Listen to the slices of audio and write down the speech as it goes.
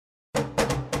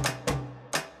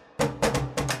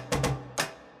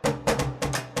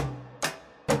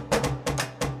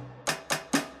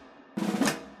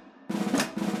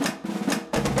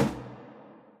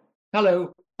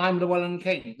Hello, I'm Llewellyn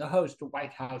King, the host of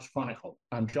White House Chronicle.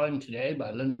 I'm joined today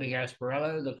by Linda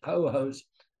Gasparello, the co-host,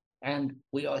 and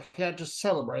we are here to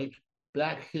celebrate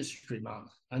Black History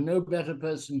Month. And no better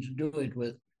person to do it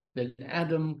with than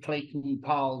Adam Clayton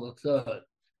Powell III,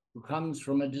 who comes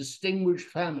from a distinguished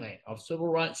family of civil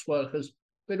rights workers,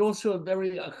 but also a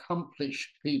very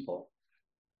accomplished people.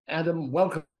 Adam,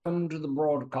 welcome to the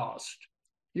broadcast.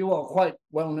 You are quite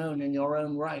well known in your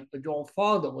own right, but your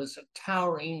father was a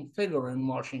towering figure in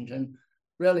Washington,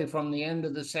 really from the end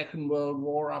of the Second World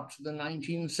War up to the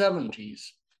 1970s.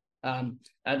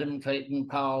 Adam Clayton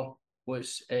Powell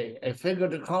was a figure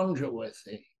to conjure with.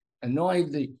 He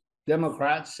annoyed the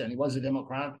Democrats, and he was a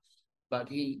Democrat, but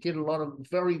he did a lot of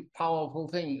very powerful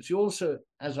things. You also,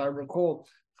 as I recall,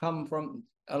 come from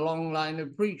a long line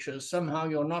of preachers. Somehow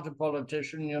you're not a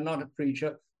politician, you're not a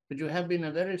preacher, but you have been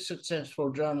a very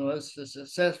successful journalist, a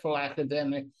successful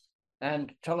academic,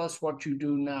 and tell us what you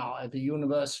do now at the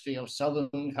University of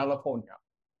Southern California.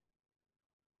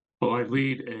 Well, I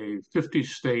lead a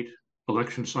 50-state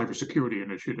election cybersecurity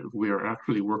initiative. We are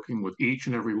actually working with each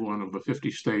and every one of the 50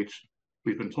 states.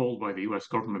 We've been told by the US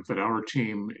government that our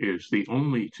team is the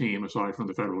only team, aside from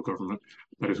the federal government,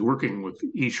 that is working with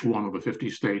each one of the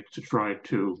 50 states to try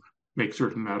to make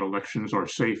certain that elections are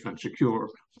safe and secure,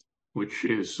 which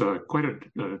is quite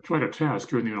a task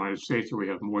here in the United States, where we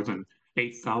have more than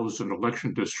 8,000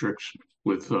 election districts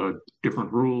with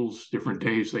different rules, different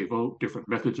days they vote, different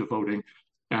methods of voting,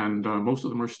 and most of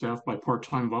them are staffed by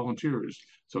part-time volunteers.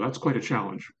 So that's quite a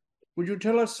challenge. Would you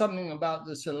tell us something about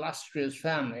this illustrious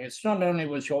family? It's not only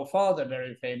was your father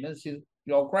very famous,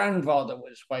 your grandfather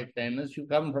was quite famous. You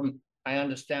come from, I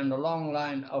understand, a long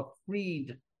line of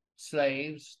freed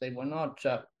slaves. They were not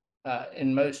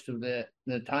in most of the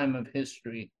time of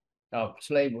history of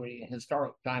slavery,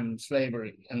 historic time of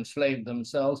slavery, enslaved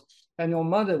themselves. And your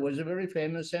mother was a very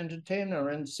famous entertainer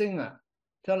and singer.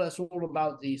 Tell us all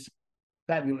about these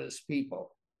fabulous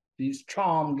people, these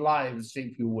charmed lives,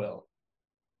 if you will.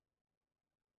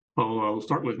 Well, I'll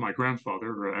start with my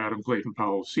grandfather, Adam Clayton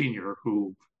Powell Sr.,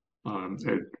 who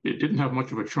it didn't have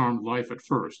much of a charmed life at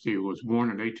first. He was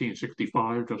born in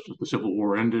 1865, just as the Civil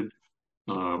War ended.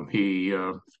 He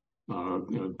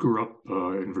grew up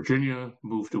in Virginia,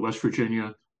 moved to West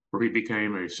Virginia, where he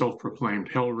became a self-proclaimed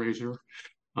hellraiser.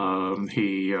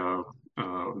 He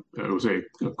was a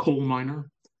coal miner.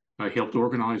 He helped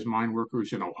organize mine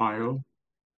workers in Ohio,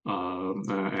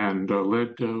 and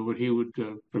led what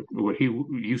he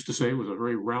used to say was a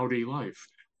very rowdy life.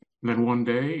 And then one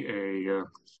day, an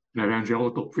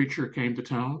evangelical preacher came to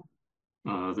town.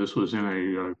 This was in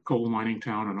a coal mining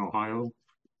town in Ohio.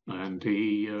 And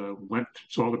he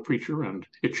saw the preacher, and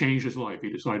it changed his life. He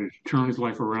decided to turn his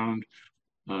life around.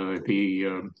 He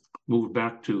moved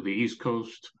back to the East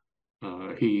Coast.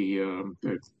 He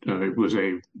was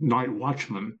a night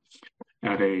watchman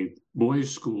at a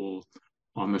boys' school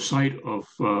on the site of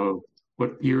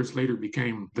what years later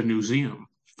became the museum.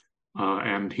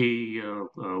 And he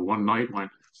one night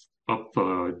went up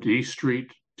D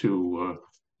Street and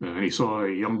he saw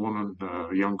a young woman,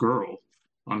 a young girl,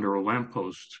 under a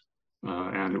lamppost,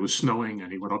 and it was snowing.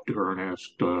 And he went up to her and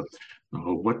asked,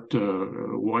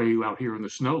 "Why are you out here in the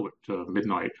snow at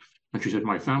midnight?" And she said,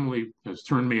 "My family has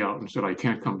turned me out and said I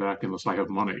can't come back unless I have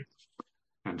money."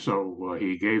 And so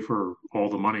he gave her all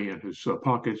the money in his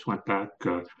pockets, went back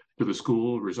to the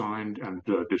school, resigned, and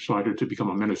decided to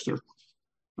become a minister.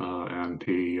 And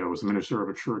he was the minister of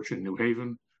a church in New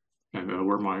Haven, and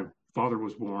where my father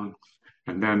was born.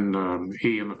 And then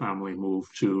he and the family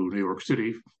moved to New York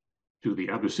City, to the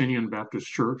Abyssinian Baptist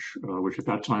Church, which at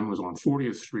that time was on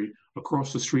 40th Street,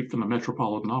 across the street from the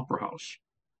Metropolitan Opera House.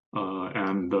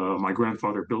 And my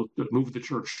grandfather moved the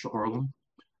church to Harlem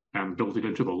and built it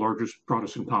into the largest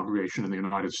Protestant congregation in the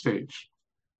United States.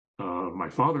 My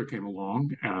father came along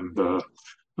and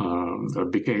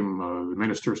became the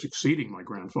minister succeeding my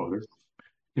grandfather,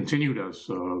 continued as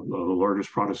the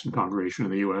largest Protestant congregation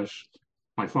in the U.S.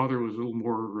 My father was a little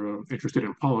more interested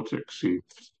in politics. He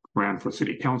ran for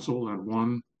city council and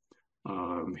won.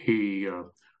 He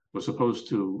was supposed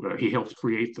to, he helped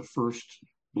create the first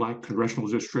Black congressional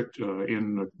district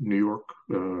in New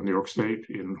York State,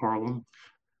 in Harlem.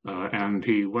 And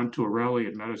he went to a rally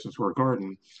at Madison Square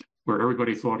Garden where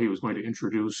everybody thought he was going to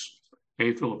introduce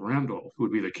A. Philip Randolph, who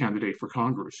would be the candidate for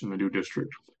Congress in the new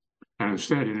district. And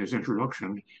instead, in his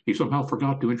introduction, he somehow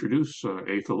forgot to introduce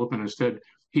A. Philip, and instead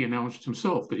he announced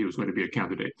himself that he was going to be a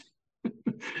candidate.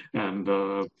 And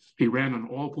he ran in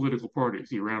all political parties.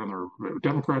 He ran on the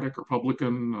Democratic,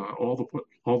 Republican, all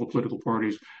the political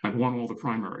parties, and won all the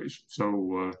primaries.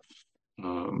 So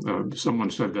someone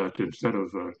said that instead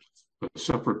of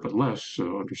separate but less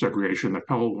under segregation, that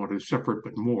Powell wanted separate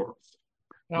but more.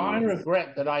 Now, I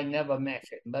regret that I never met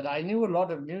him, but I knew a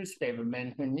lot of newspaper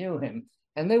men who knew him,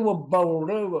 and they were bowled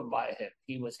over by him.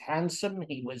 He was handsome,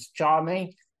 he was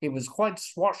charming, he was quite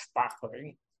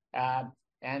swashbuckling,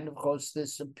 and of course,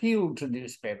 this appealed to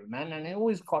newspaper men, and he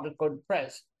always got a good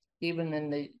press, even in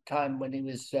the time when he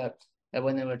was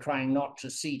when they were trying not to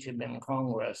seat him in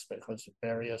Congress because of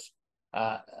various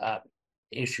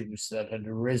issues that had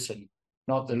arisen,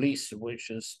 not the least of which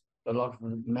is a lot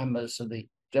of members of the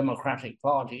Democratic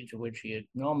Party, to which he had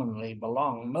nominally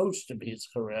belonged most of his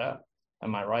career,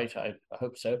 am I right? I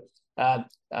hope so,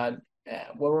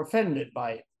 were offended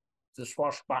by the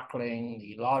swashbuckling,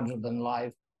 the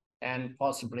larger-than-life, and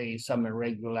possibly some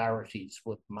irregularities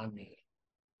with money.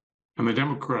 And the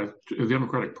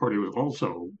Democratic Party was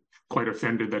also quite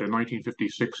offended that in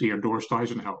 1956 he endorsed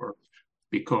Eisenhower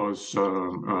because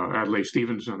Adlai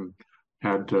Stevenson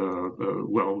had,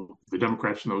 the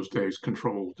Democrats in those days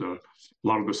controlled a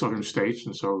lot of the southern states,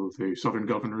 and so the southern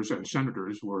governors and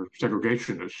senators were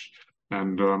segregationists.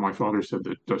 And my father said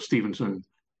that Stevenson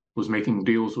was making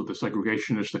deals with the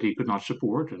segregationists that he could not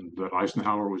support, and that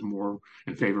Eisenhower was more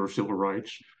in favor of civil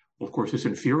rights. Well, of course, this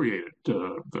infuriated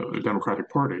the Democratic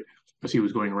Party as he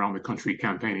was going around the country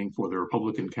campaigning for the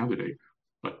Republican candidate.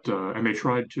 But and they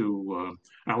tried to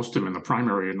oust him in the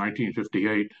primary in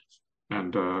 1958.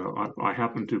 And I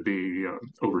happened to be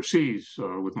overseas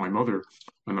with my mother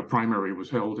when the primary was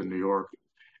held in New York.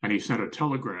 And he sent a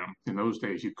telegram. In those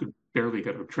days, you could barely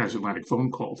get a transatlantic phone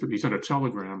call. So he sent a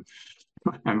telegram,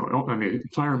 and the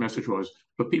entire message was,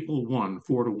 the people won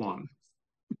 4-1.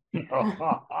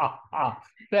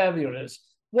 Fabulous.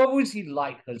 What was he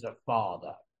like as a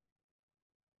father?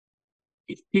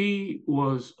 He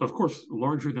was, of course,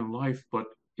 larger than life, but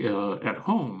at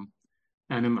home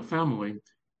and in the family,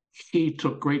 he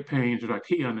took great pains. In fact,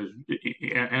 he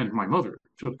and my mother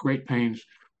took great pains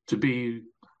to be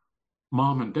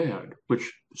mom and dad,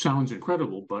 which sounds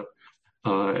incredible, but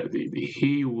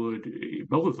he would,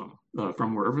 both of them,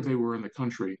 from wherever they were in the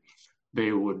country,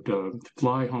 they would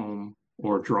fly home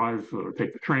or drive or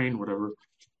take the train, whatever,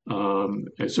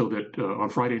 so that on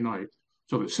Friday night,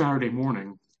 so that Saturday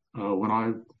morning, when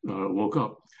I woke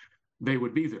up, they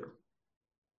would be there.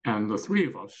 And the three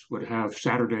of us would have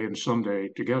Saturday and Sunday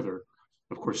together.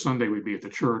 Of course, Sunday we'd be at the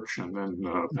church and then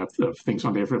have the thing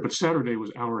Sunday, but Saturday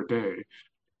was our day.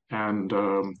 And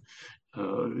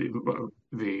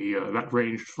that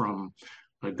ranged from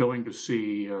going to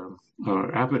see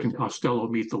Abbott and Costello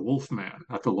meet the Wolfman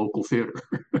at the local theater,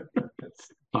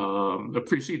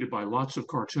 preceded by lots of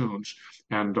cartoons.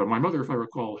 And my mother, if I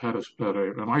recall, had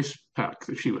an ice pack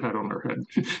that she had on her head.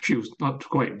 She was not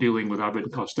quite dealing with Abbott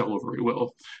and Costello very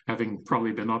well, having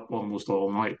probably been up almost all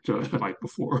night the night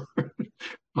before.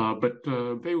 But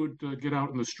they would get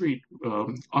out in the street,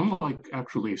 unlike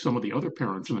actually some of the other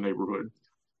parents in the neighborhood.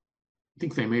 I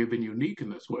think they may have been unique in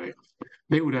this way.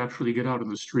 They would actually get out in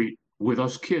the street with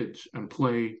us kids and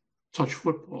play touch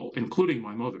football, including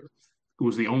my mother, who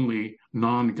was the only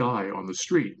non-guy on the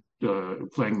street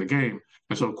playing the game.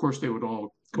 And so, of course, they would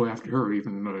all go after her,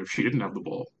 even if she didn't have the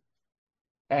ball.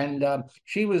 And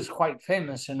she was quite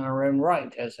famous in her own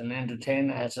right as an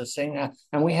entertainer, as a singer.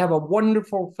 And we have a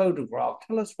wonderful photograph.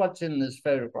 Tell us what's in this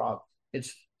photograph.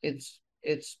 It's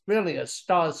really a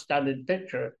star-studded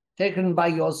picture taken by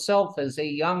yourself as a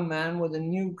young man with a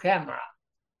new camera.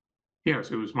 Yes,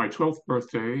 it was my 12th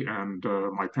birthday, and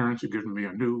my parents had given me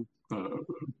a new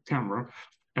camera.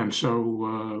 And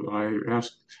so I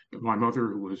asked my mother,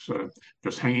 who was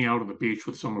just hanging out on the beach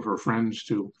with some of her friends,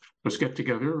 to let's get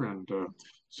together. And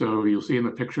so you'll see in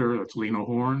the picture, that's Lena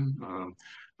Horne,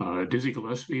 Dizzy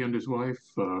Gillespie and his wife,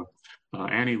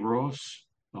 Annie Ross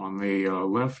on the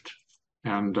left,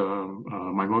 and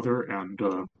my mother and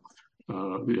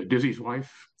Dizzy's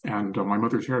wife, and my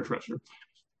mother's hairdresser.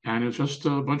 And it's just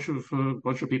a bunch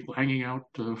of people hanging out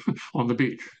on the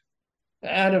beach.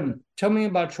 Adam, tell me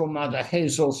about your mother,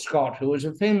 Hazel Scott, who was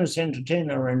a famous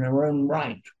entertainer in her own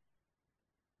right.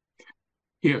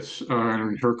 Yes,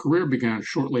 her career began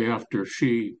shortly after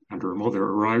she and her mother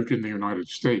arrived in the United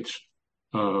States.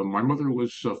 My mother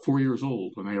was 4 years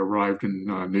old when they arrived in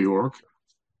New York,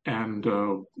 and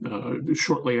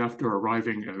shortly after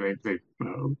arriving, they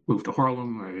moved to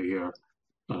Harlem. They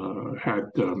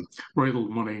had very little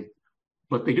money,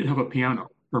 but they did have a piano.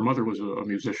 Her mother was a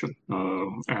musician,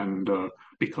 and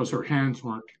because her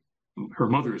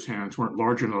mother's hands weren't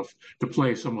large enough to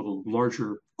play some of the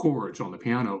larger chords on the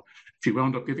piano, she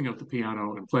wound up giving up the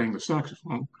piano and playing the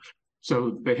saxophone.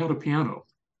 So they had a piano.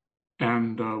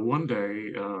 And one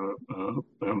day,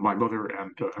 my mother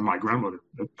and my grandmother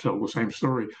tell the same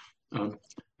story.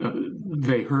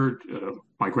 they heard,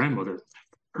 my grandmother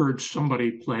heard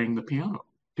somebody playing the piano,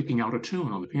 picking out a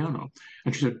tune on the piano.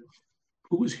 And she said,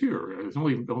 who is here? There's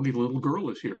only the little girl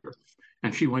is here.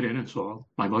 And she went in and saw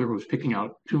my mother was picking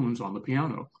out tunes on the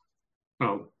piano.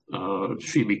 Well,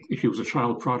 she was a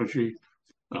child prodigy.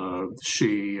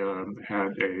 She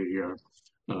had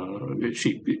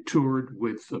she toured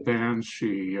with the bands.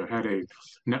 She had a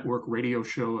network radio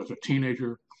show as a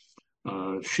teenager.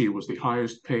 She was the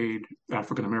highest paid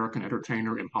African American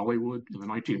entertainer in Hollywood in the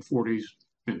 1940s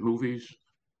in movies.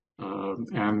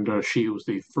 And she was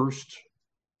the first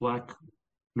Black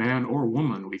man or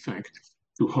woman, we think,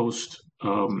 to host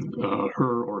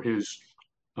her or his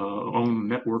own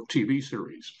network TV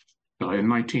series in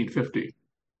 1950.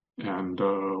 And it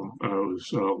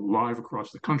was live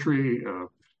across the country.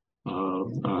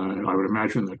 I would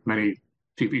imagine that many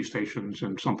TV stations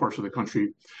in some parts of the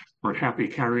country weren't happy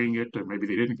carrying it, or maybe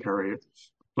they didn't carry it,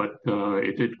 but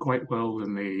it did quite well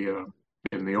in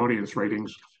the audience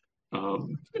ratings,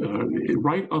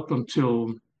 right up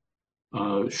until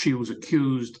she was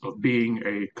accused of being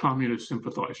a communist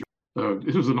sympathizer.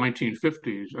 This was the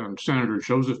 1950s, and Senator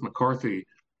Joseph McCarthy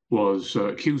was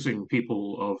accusing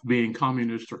people of being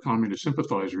communists or communist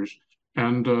sympathizers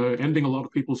and ending a lot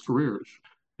of people's careers.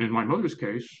 In my mother's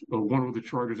case, one of the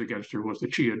charges against her was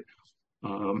that she had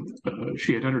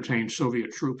entertained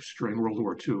Soviet troops during World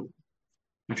War II.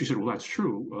 And she said, well, that's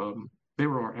true. They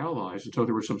were our allies. And so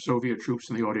there were some Soviet troops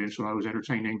in the audience when I was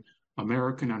entertaining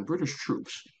American and British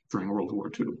troops during World War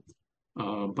II.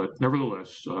 But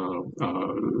nevertheless,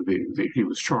 he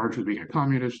was charged with being a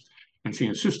communist, and she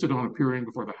insisted on appearing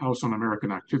before the House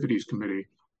Un-American Activities Committee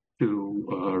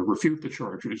to refute the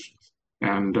charges.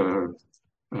 And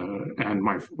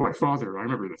my father, I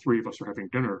remember the three of us were having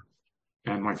dinner,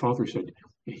 and my father said,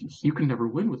 you can never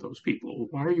win with those people.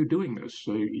 Why are you doing this?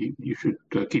 You should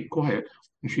keep quiet.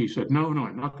 And she said, no,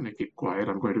 I'm not going to keep quiet.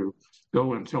 I'm going to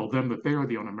go and tell them that they are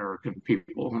the un-American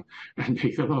people. And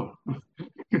he said, oh.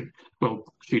 Well,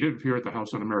 she did appear at the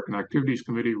House Un-American Activities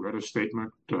Committee, read a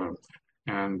statement,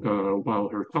 and while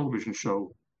her television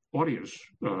show audience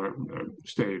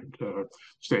stayed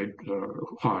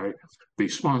high, the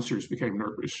sponsors became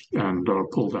nervous and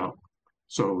pulled out.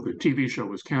 So the TV show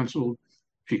was canceled.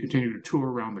 She continued to tour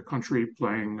around the country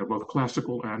playing both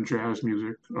classical and jazz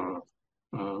music.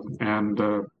 And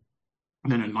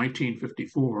then in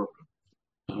 1954,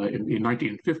 in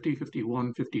 1950,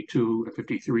 51, 52,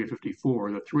 53, and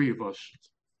 54, the three of us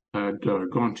had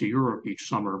gone to Europe each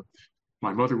summer.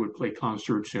 My mother would play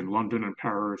concerts in London and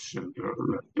Paris and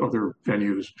other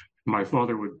venues. My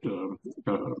father would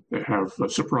have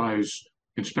surprise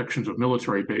inspections of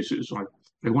military bases.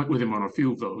 I went with him on a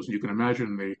few of those. You can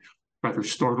imagine the rather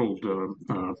startled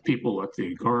people at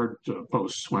the guard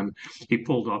posts when he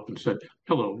pulled up and said,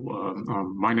 hello,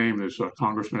 my name is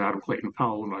Congressman Adam Clayton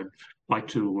Powell, and I'd like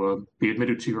to be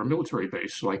admitted to your military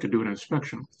base so I could do an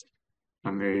inspection.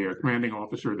 And the commanding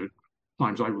officer, the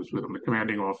times I was with him, the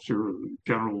commanding officer,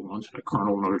 general once, a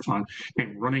colonel another time,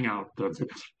 came running out and said,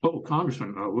 oh,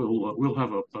 Congressman, we'll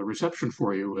have a reception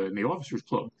for you in the officers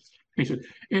club. And he said,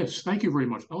 yes, thank you very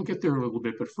much. I'll get there in a little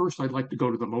bit, but first I'd like to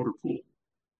go to the motor pool.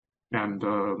 And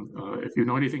if you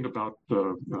know anything about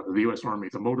the U.S. Army,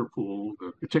 the motor pool,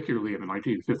 particularly in the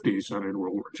 1950s and in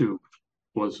World War II,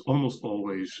 was almost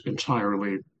always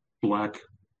entirely Black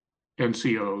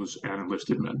NCOs and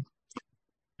enlisted men,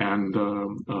 and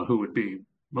who would be,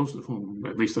 most of whom,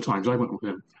 at least the times I went with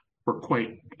him, were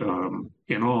quite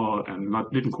in awe and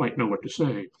didn't quite know what to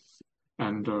say.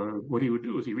 And what he would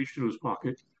do is he reached into his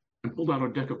pocket and pulled out a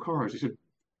deck of cards. He said,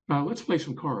 let's play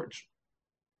some cards.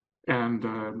 And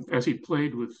as he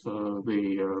played with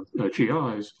the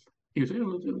GIs, he said,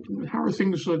 how are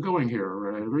things going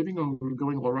here? Everything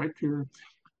going all right here?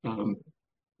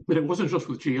 But it wasn't just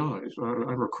with GIs. I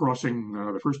remember crossing,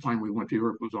 the first time we went to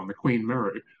Europe was on the Queen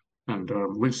Mary, and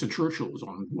Winston Churchill was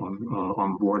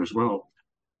on board as well.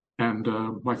 And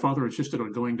my father insisted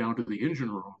on going down to the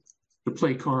engine room to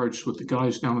play cards with the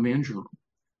guys down in the engine room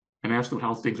and asked them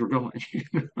how things were going.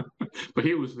 But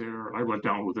he was there. I went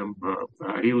down with him.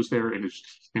 He was there in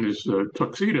his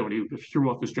tuxedo, and he just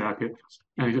threw off his jacket,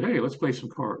 and he said, hey, let's play some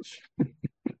cards.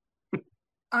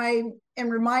 I am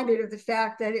reminded of the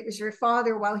fact that it was your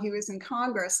father, while he was in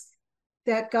Congress,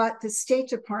 that got the State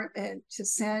Department to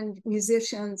send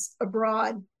musicians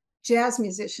abroad, jazz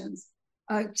musicians.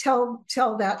 Tell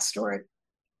that story.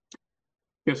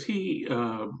 Yes,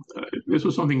 this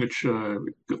was something which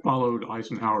followed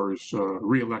Eisenhower's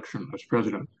re-election as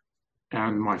president.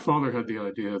 And my father had the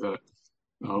idea that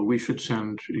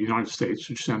the United States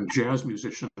should send jazz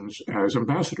musicians as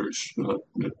ambassadors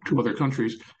to other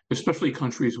countries, especially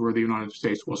countries where the United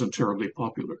States wasn't terribly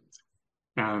popular.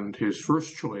 And his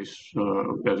first choice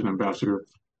as an ambassador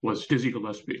was Dizzy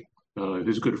Gillespie,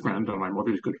 his good friend, my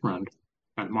mother's good friend,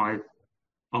 and my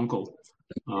uncle.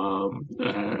 So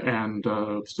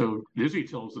Dizzy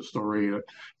tells the story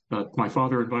that my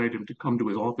father invited him to come to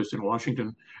his office in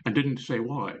Washington and didn't say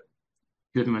why.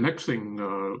 Then the next thing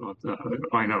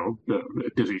I know,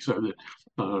 Dizzy said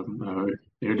that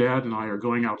your dad and I are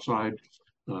going outside,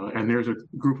 and there's a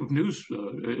group of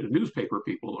newspaper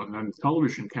people and then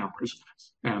television cameras,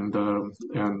 and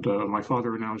my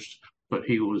father announced that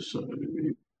he was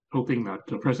hoping that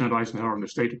President Eisenhower and the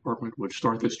State Department would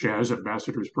start this jazz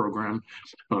ambassadors program,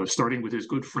 starting with his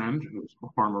good friend, whose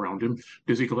arm around him,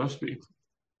 Dizzy Gillespie.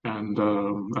 And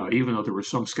even though there were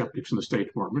some skeptics in the State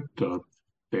Department,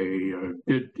 they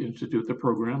did institute the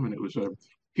program, and it was a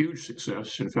huge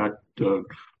success. In fact,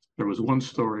 there was one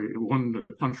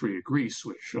country, Greece,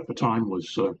 which at the time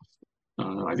was,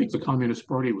 I think the Communist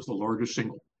Party was the largest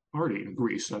single party in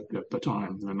Greece at the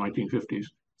time, in the 1950s.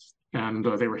 And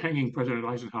they were hanging President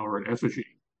Eisenhower in effigy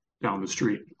down the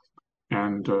street.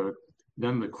 And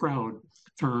then the crowd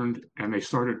turned and they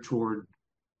started toward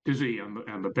Dizzy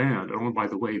and the band. And by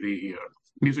the way, the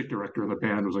music director of the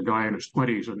band was a guy in his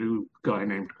 20s, a new guy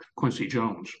named Quincy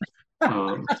Jones.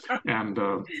 And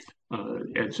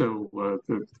so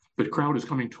the crowd is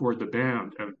coming toward the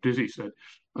band, and Dizzy said,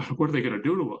 "What are they going to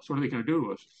do to us? What are they going to do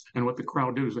to us?" And what the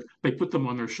crowd did is they put them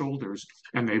on their shoulders,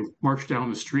 and they marched down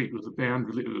the street with the band,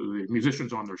 the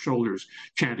musicians on their shoulders,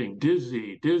 chanting,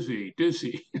 "Dizzy, Dizzy,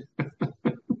 Dizzy."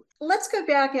 Let's go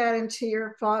back, Adam, to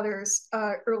your father's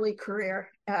early career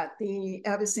at the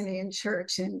Abyssinian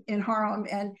Church in Harlem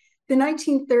and the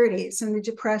 1930s and the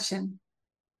Depression.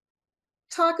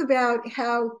 Talk about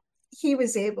how he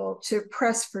was able to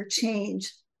press for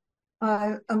change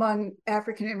among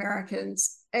African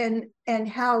Americans, and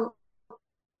how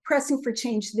pressing for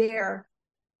change there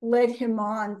led him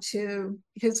on to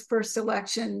his first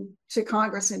election to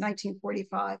Congress in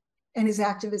 1945 and his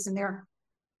activism there.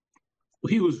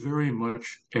 He was very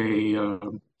much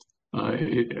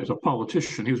as a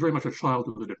politician, he was very much a child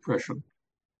of the Depression.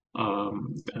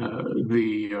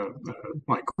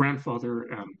 My grandfather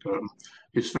and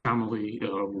his family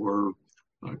were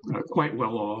quite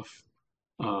well off,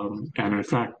 and in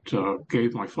fact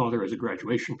gave my father, as a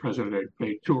graduation present,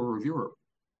 a tour of Europe.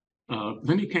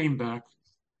 Then he came back,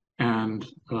 and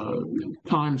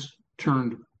times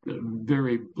turned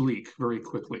very bleak very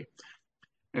quickly.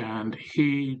 And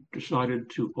he decided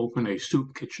to open a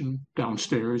soup kitchen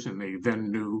downstairs in the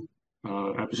then new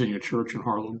Abyssinia Church in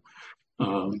Harlem.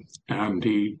 And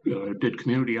he did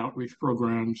community outreach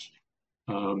programs.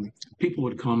 People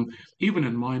would come, even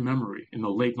in my memory, in the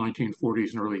late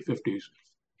 1940s and early 50s,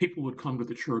 people would come to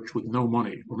the church with no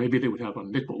money, or maybe they would have a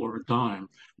nickel or a dime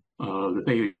that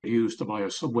they used to buy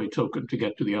a subway token to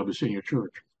get to the Abyssinia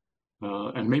Church.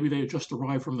 And maybe they had just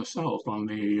arrived from the South on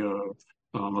the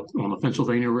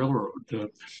Pennsylvania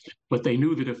Railroad. But they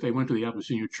knew that if they went to the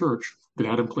Abyssinia Church, that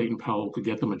Adam Clayton Powell could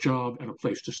get them a job and a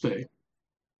place to stay.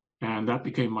 And that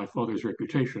became my father's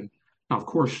reputation. Now, of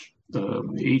course,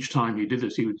 each time he did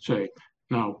this, he would say,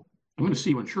 "Now, I'm going to see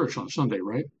you in church on Sunday,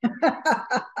 right?"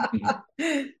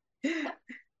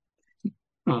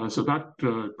 So that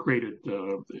created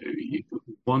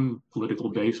one political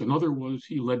base. Another was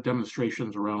he led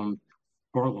demonstrations around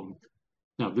Harlem.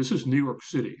 Now, this is New York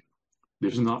City.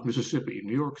 This is not Mississippi.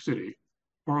 New York City,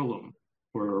 Harlem,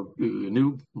 where the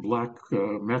new black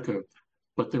Mecca.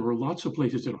 But there were lots of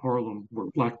places in Harlem where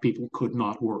black people could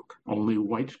not work. Only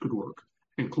whites could work,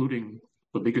 including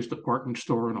the biggest department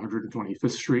store on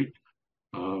 125th Street.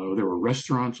 There were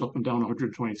restaurants up and down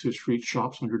 125th Street,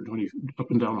 shops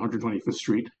up and down 125th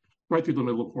Street, right through the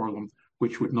middle of Harlem,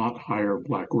 which would not hire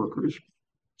black workers.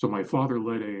 So my father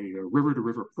led a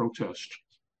river-to-river protest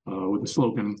with the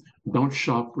slogan, "Don't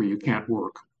shop where you can't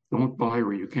work. Don't buy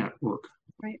where you can't work."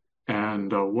 Right.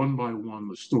 And one by one,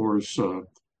 the stores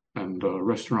and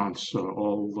restaurants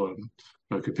all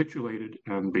capitulated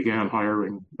and began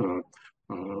hiring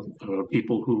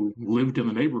people who lived in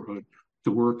the neighborhood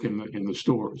to work in the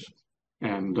stores.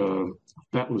 And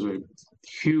that was a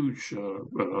huge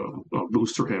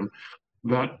boost for him.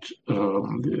 That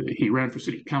he ran for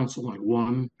city council and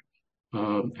won.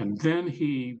 And then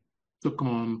he took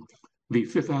on the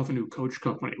Fifth Avenue Coach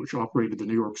Company, which operated the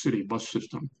New York City bus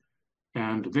system.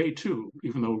 And they too,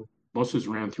 even though buses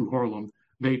ran through Harlem,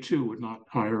 they too would not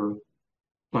hire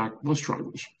black bus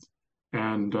drivers.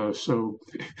 And so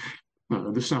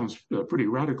this sounds pretty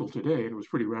radical today, and it was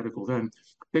pretty radical then.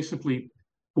 They simply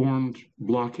formed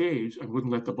blockades and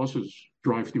wouldn't let the buses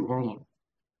drive through Harlem.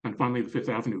 And finally, the Fifth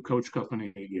Avenue Coach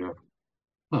Company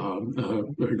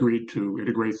agreed to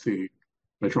integrate the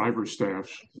driver's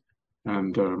staffs.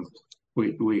 And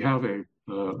we have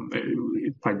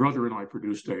my brother and I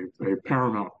produced a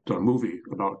Paramount movie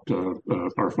about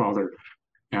our father.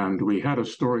 And we had a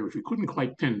story which we couldn't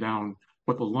quite pin down,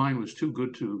 but the line was too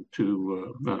good to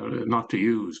not to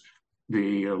use.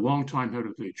 The longtime head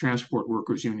of the Transport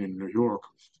Workers Union in New York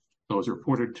was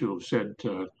reported to have said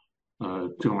to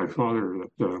my father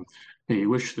that he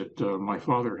wished that my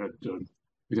father had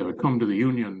come to the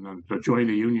union and joined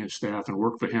the union staff and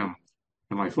work for him.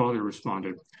 And my father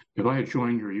responded, "If I had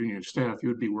joined your union staff,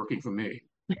 you'd be working for me."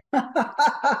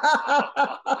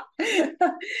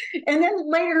 And then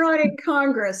later on in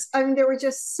Congress, I mean, there were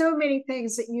just so many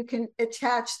things that you can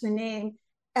attach the name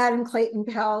Adam Clayton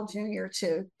Powell Jr.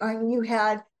 to. I mean, you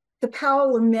had the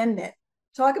Powell Amendment.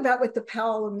 Talk about what the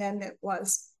Powell Amendment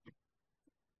was.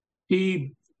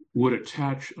 He would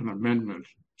attach an amendment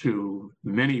to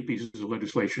many pieces of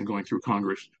legislation going through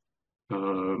Congress.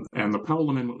 And the Powell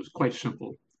Amendment was quite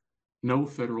simple. No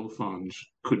federal funds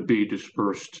could be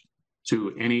dispersed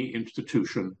to any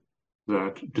institution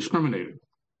that discriminated.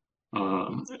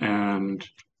 And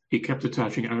he kept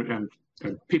attaching, and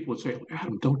people would say,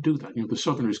 "Adam, don't do that. The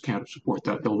Southerners can't support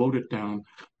that. They'll vote it down,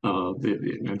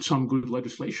 and some good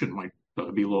legislation might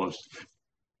be lost."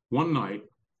 One night,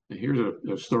 and here's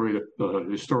a story that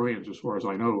historians, as far as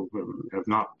I know, have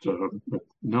not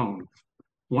known.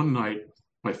 One night,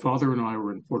 my father and I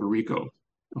were in Puerto Rico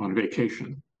on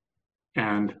vacation,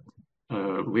 and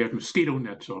we had mosquito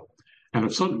nets up. And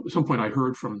at some point, I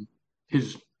heard from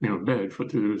his bed through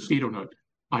the mosquito net,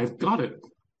 "I've got it.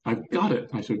 I've got it."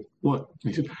 I said, "What?"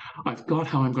 And he said, "I've got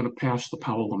how I'm going to pass the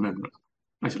Powell Amendment."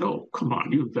 I said, "Oh, come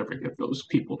on, you'll never get those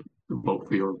people to vote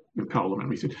for your Powell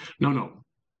Amendment." He said, No.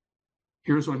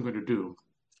 Here's what I'm going to do.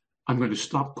 I'm going to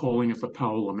stop calling it the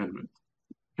Powell Amendment."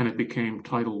 And it became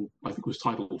Title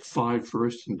 5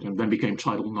 first, and then became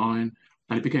Title 9,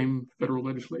 and it became federal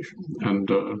legislation.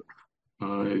 And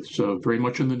it's very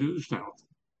much in the news now.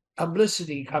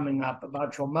 Publicity coming up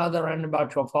about your mother and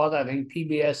about your father. I think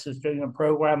PBS is doing a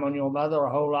program on your mother, a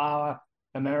whole hour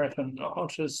American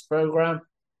Artists program.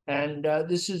 And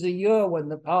this is a year when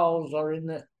the Powells are in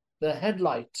the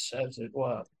headlights, as it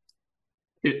were.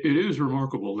 It is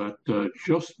remarkable that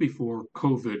just before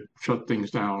COVID shut things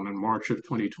down in March of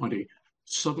 2020,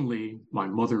 suddenly my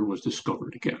mother was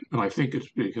discovered again. And I think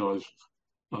it's because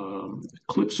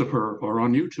clips of her are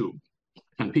on YouTube.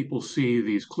 And people see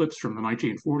these clips from the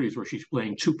 1940s where she's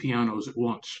playing two pianos at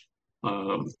once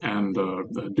and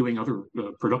doing other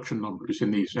production numbers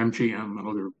in these MGM and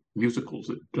other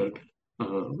musicals that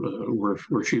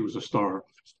where she was a star.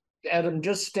 Adam,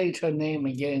 just state her name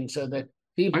again so that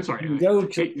people can go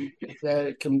to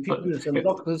the computers and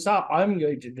look this up. I'm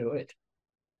going to do it.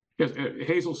 Yes,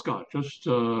 Hazel Scott. Just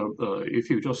if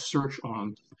you just search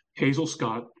on Hazel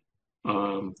Scott,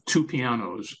 two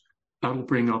pianos, that'll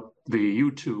bring up the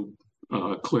YouTube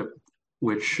clip,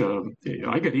 which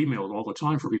I get emailed all the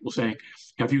time for people saying,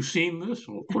 "Have you seen this?"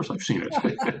 Well, of course I've seen it.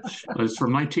 It's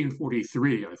from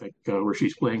 1943, I think, where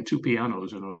she's playing two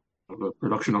pianos in a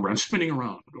production number and spinning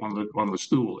around on the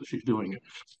stool as she's doing it.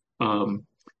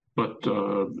 But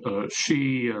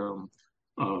she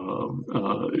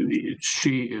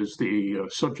is the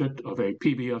subject of a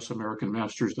PBS American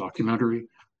Masters documentary,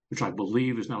 which I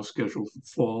believe is now scheduled for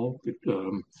fall.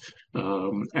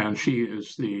 And she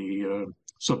is the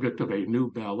subject of a new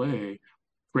ballet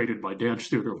created by Dance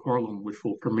Theater of Harlem, which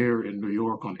will premiere in New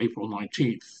York on April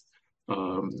 19th.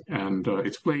 And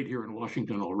it's played here in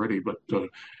Washington already, but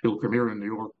it'll premiere in New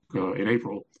York in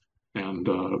April. And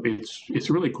it's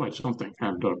really quite something.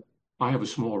 And I have a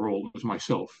small role as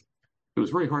myself. It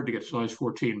was very hard to get size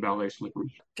 14 ballet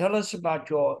slippers. Tell us about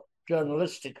your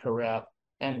journalistic career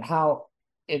and how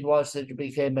it was that you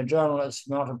became a journalist,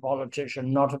 not a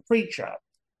politician, not a preacher,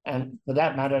 and for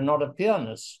that matter, not a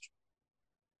pianist.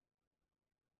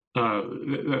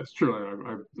 That's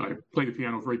true. I play the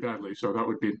piano very badly, so that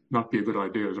would not be a good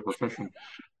idea as a profession.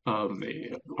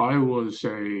 I was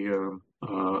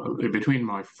between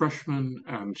my freshman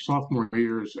and sophomore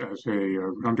years as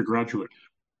a undergraduate,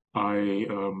 I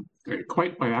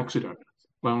quite by accident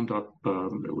wound up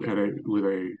with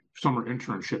a summer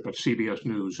internship at CBS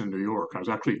News in New York. I was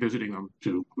actually visiting them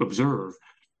to observe,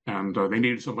 and they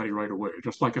needed somebody right away,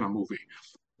 just like in a movie.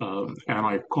 And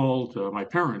I called my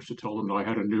parents to tell them that I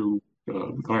had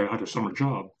I had a summer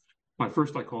job. I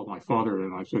called my father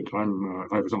and I said, I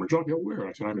have a summer job. Yeah, where?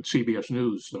 I said, I'm at CBS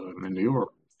News in New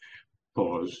York.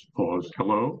 pause, pause.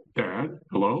 Hello, Dad,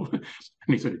 hello. And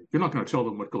he said, "You're not going to tell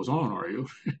them what goes on, are you?"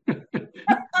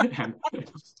 And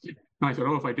I said,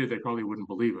 "Oh, if I did, they probably wouldn't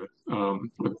believe it."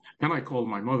 But then I called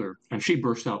my mother, and she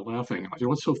burst out laughing. I said,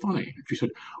 "What's so funny?" And she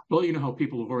said, "Well, you know how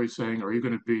people are always saying, are you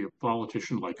going to be a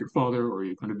politician like your father, or are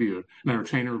you going to be an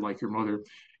entertainer like your mother?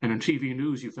 And in TV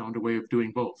news, you found a way of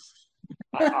doing both."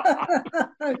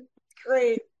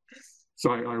 Great.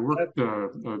 So I worked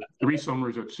 3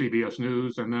 summers at CBS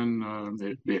News, and then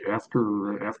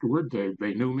afterward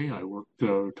they knew me. I worked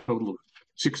a total of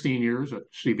 16 years at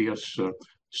CBS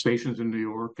stations in New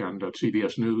York and at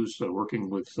CBS News,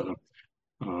 working with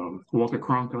Walter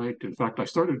Cronkite. In fact, I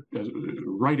started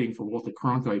writing for Walter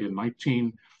Cronkite in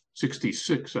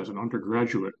 1966 as an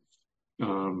undergraduate,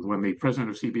 when the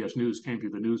president of CBS News came to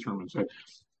the newsroom and said,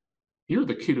 "You're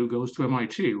the kid who goes to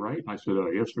MIT, right?" And I said,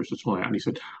 "Yes, Mr. Spillane." And he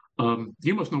said,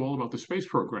 "You must know all about the space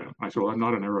program." I said, "Well, I'm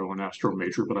not an aero and astro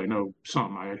major, but I know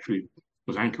some. I actually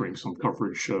was anchoring some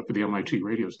coverage for the MIT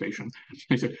radio station." And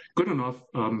he said, "Good enough.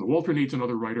 Walter needs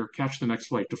another writer. Catch the next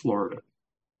flight to Florida."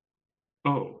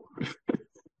 Oh,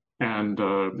 and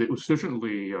it was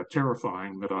sufficiently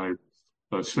terrifying that I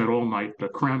spent all night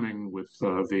cramming with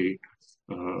the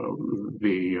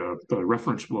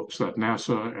reference books that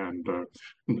NASA and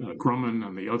Grumman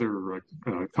and the other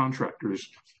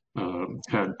contractors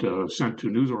had sent to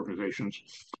news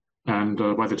organizations. And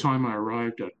by the time I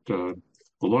arrived at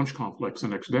the launch complex the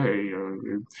next day,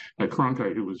 at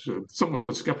Cronkite, who was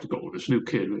somewhat skeptical of this new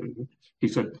kid, he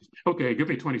said, "Okay, give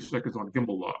me 20 seconds on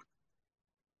gimbal lock."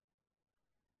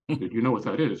 "You know what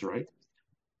that is, right?"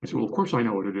 I said, "Well, of course I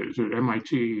know what it is.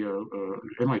 MIT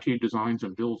designs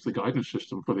and builds the guidance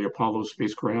system for the Apollo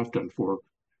spacecraft and for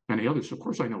many others. Of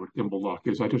course I know what gimbal lock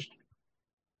is. I just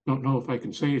don't know if I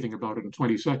can say anything about it in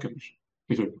 20 seconds.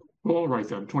 He said, "Well, all right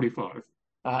then, 25.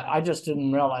 I just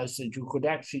didn't realize that you could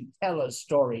actually tell a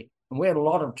story. And we had a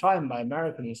lot of time by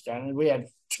American standards. We had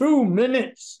 2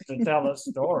 minutes to tell a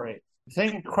story.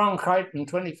 Think Cronkite in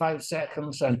 25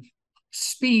 seconds and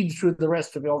speed through the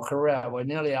rest of your career. We're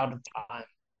nearly out of time.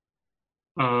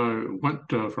 Went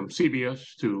from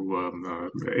CBS to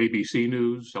ABC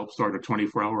News, helped start a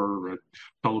 24-hour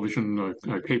television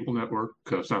cable network,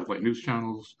 satellite news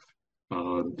channels,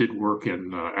 did work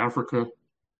in Africa.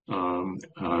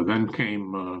 Then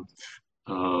came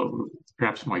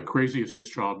perhaps my craziest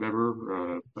job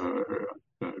ever,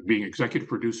 being executive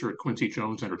producer at Quincy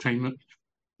Jones Entertainment,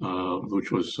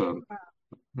 which was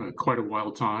quite a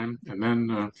wild time. And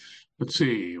then, let's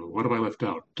see, what have I left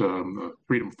out?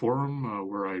 Freedom Forum,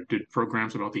 where I did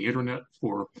programs about the internet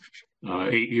for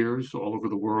 8 years all over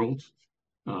the world.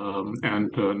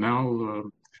 And now,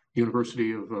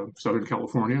 University of Southern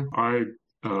California. I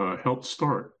helped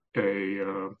start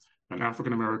an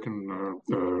African-American,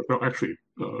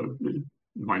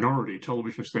 minority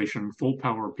television station, full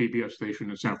power PBS station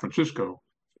in San Francisco.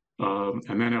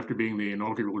 And then after being the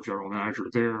inaugural general manager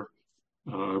there,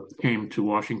 came to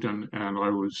Washington, and I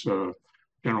was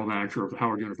general manager of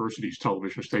Howard University's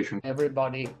television station.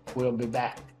 Everybody will be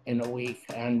back in a week,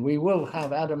 and we will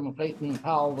have Adam Clayton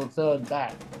Powell III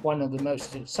back, one of the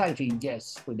most exciting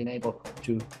guests we've been able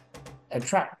to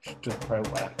attract to the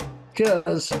program.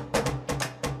 Cheers.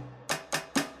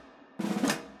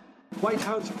 White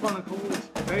House Chronicle is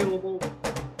available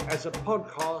as a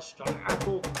podcast on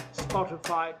Apple,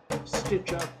 Spotify,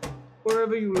 Stitcher,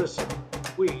 wherever you listen.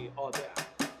 We are there.